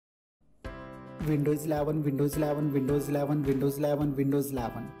Windows 11, Windows 11, Windows 11, Windows 11, Windows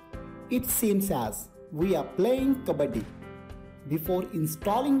 11. It seems as we are playing kabaddi. Before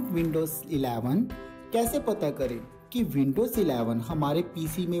installing Windows 11, कैसे पता करें कि Windows 11 हमारे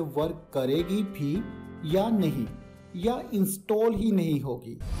PC में वर्क करेगी भी या नहीं, या इंस्टॉल ही नहीं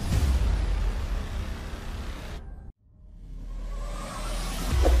होगी।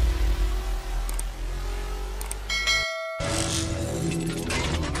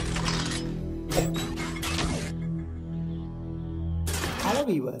 Hello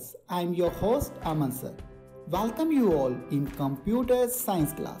viewers, I am your host Aman sir. Welcome you all in computer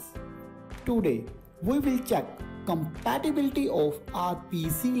science class. Today we will check compatibility of our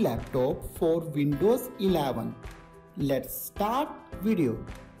PC laptop for Windows 11. Let's start video.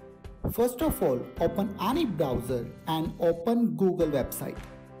 First of all, open any browser and open Google website.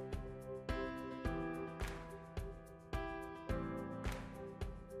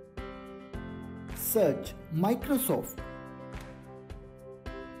 Search Microsoft.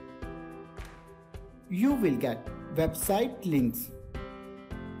 You will get website links.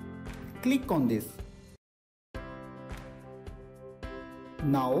 Click on this.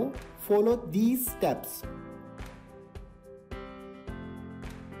 Now follow these steps.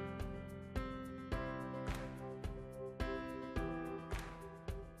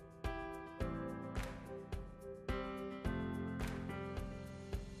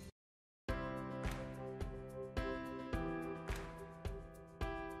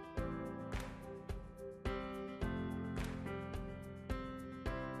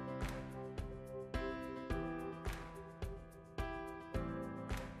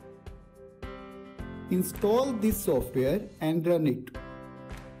 Install this software and run it.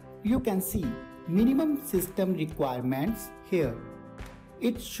 You can see minimum system requirements here.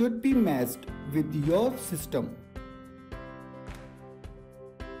 It should be matched with your system.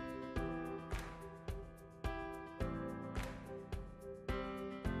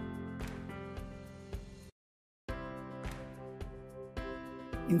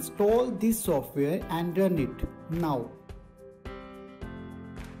 Install this software and run it now.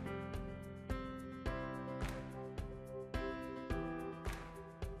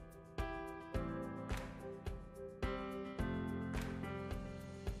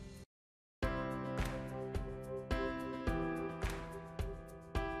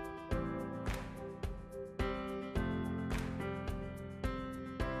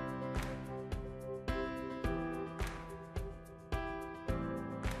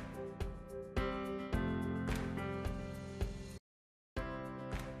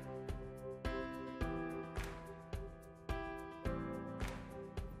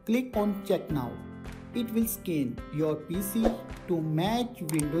 Click on check now. It will scan your PC to match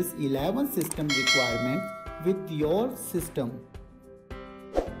Windows 11 system requirements with your system.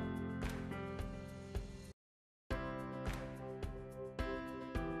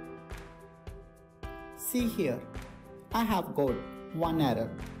 See here, I have got one error.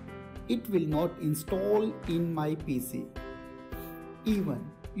 It will not install in my PC. Even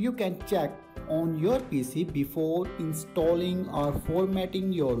you can check on your PC before installing or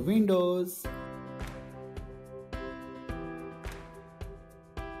formatting your Windows.